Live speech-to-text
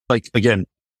like, again,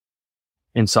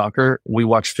 in soccer, we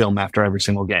watch film after every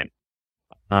single game.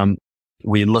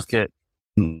 We look at,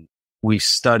 we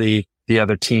study the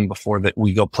other team before that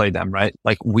we go play them, right?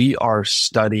 Like we are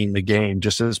studying the game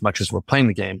just as much as we're playing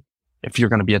the game. If you're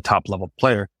going to be a top level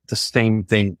player, it's the same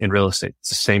thing in real estate. It's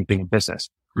the same thing in business.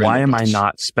 Right. Why am I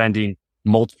not spending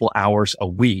multiple hours a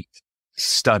week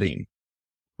studying,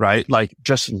 right? Like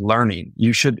just learning.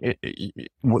 You should,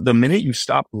 the minute you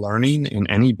stop learning in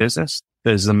any business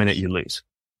is the minute you lose.